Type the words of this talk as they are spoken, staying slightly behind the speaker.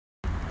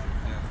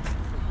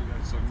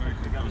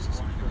poses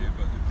something here,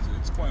 but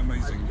it's quite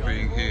amazing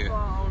being here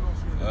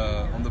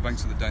on the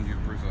banks of the Danube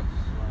River,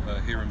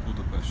 here in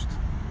Budapest,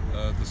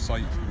 the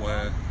site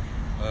where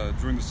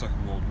during the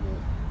Second World War,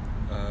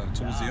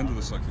 towards the end of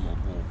the Second World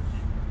War,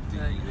 the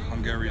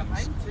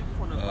Hungarians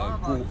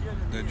brought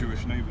their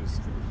Jewish neighbours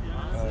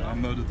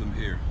and murdered them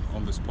here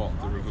on this part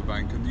of the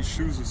riverbank, and these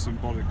shoes are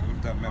symbolic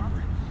of that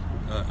memory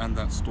and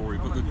that story.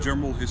 But the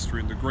general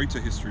history and the greater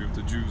history of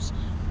the Jews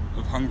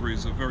of Hungary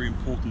is a very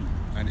important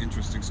and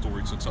interesting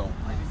story to tell.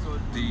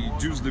 The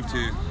Jews lived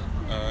here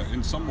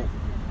in somewhat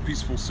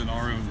peaceful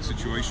scenario and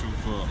situation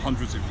for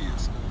hundreds of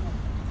years.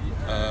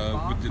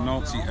 With the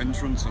Nazi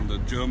entrance and the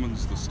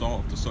Germans, the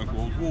start of the Second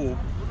World War,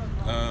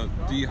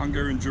 the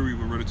Hungarian Jewry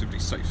were relatively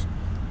safe.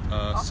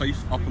 Safe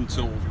up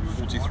until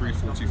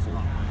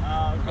 43-44.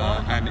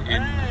 And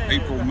in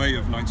April-May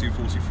of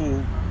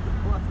 1944,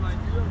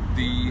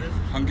 the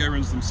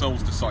Hungarians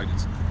themselves decided,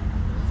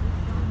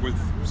 with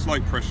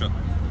slight pressure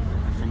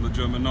from the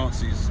German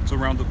Nazis, to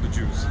round up the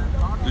Jews.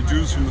 The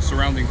Jews from the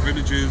surrounding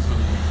villages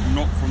and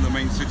not from the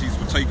main cities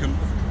were taken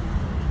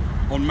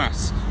en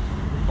masse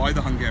by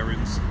the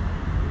Hungarians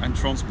and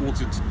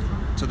transported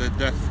to their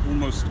death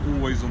almost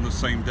always on the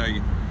same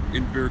day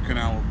in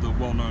Birkenau, the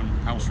well-known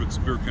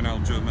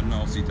Auschwitz-Birkenau German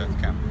Nazi death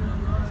camp.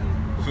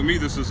 For me,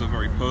 this is a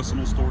very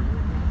personal story.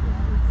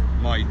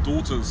 My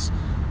daughter's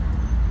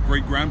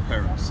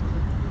great-grandparents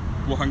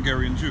were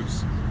Hungarian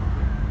Jews.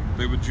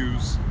 They were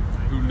Jews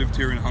who lived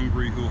here in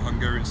Hungary, who were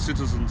Hungarian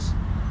citizens,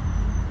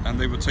 and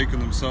they were taken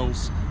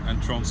themselves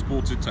and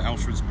transported to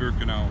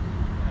Auschwitz-Birkenau,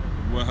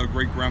 where her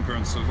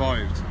great-grandparents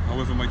survived.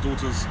 However, my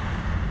daughter's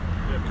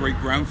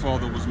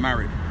great-grandfather was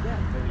married.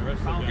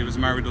 He was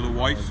married to a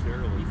wife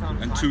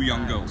and two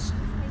young girls.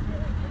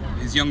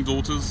 His young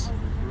daughters,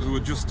 who were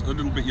just a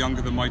little bit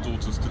younger than my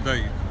daughters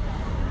today,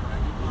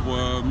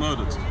 were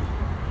murdered,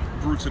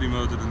 brutally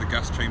murdered in the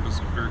gas chambers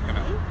of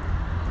Birkenau.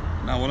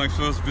 Now, when I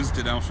first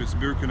visited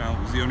Auschwitz-Birkenau,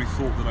 it was the only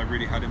thought that I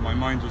really had in my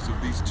mind was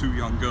of these two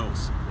young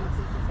girls.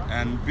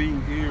 And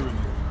being here and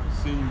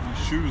seeing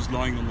these shoes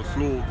lying on the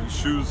floor, these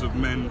shoes of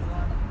men,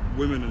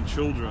 women and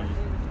children,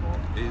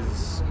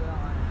 is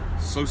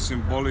so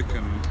symbolic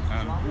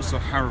and also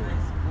harrowing.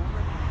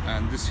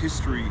 And this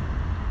history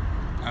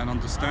and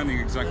understanding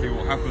exactly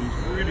what happened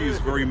really is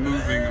very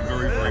moving and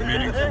very, very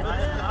meaningful.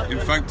 In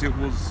fact, it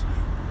was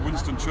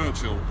Winston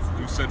Churchill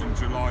who said on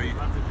July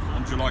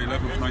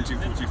 11th,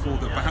 1944,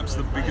 that perhaps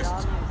the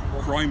biggest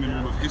crime in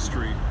all of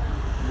history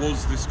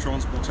was this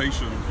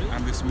transportation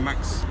and this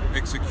mass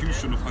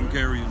execution of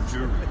Hungarian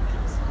Jewry.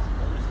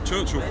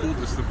 Churchill called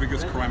this the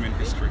biggest crime in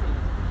history.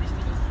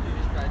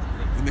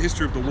 In the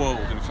history of the world,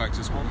 in fact,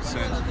 is what he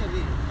said.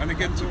 And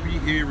again, to be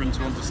here and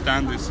to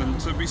understand this, and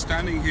to be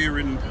standing here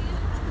in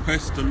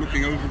Pest and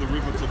looking over the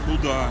river to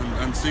Buda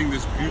and seeing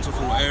this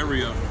beautiful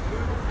area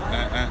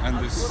and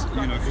this,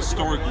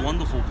 historic,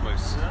 wonderful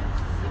place,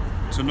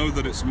 to know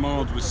that it's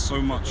marred with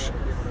so much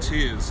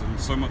tears and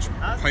so much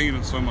pain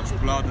and so much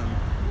blood,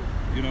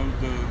 and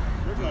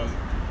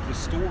the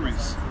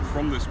stories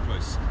from this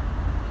place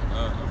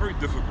are very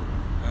difficult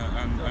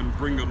and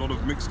bring a lot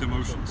of mixed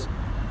emotions.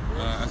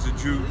 As a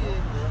Jew,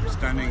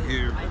 standing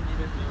here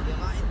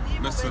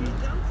less than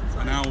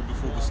an hour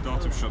before the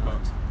start of Shabbat,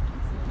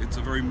 it's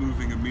a very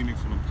moving and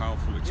meaningful and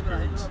powerful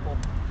experience.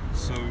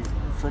 So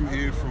from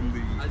here, from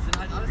the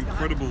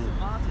incredible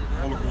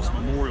Holocaust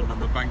Memorial on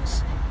the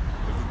banks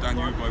of the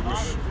Danube, I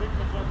wish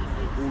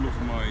all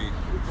of my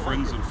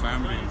friends and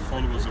family and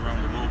followers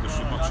around the world a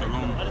Shabbat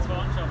Shalom.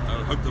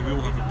 I hope that we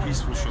all have a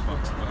peaceful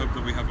Shabbat. I hope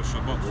that we have a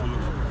Shabbat full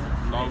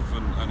of love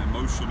and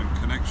emotion and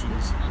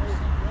connections,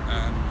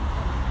 and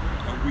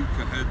a week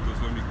ahead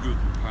of only good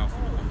and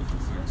powerful and wonderful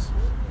things.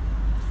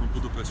 From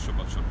Budapest,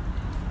 Shabbat Shalom.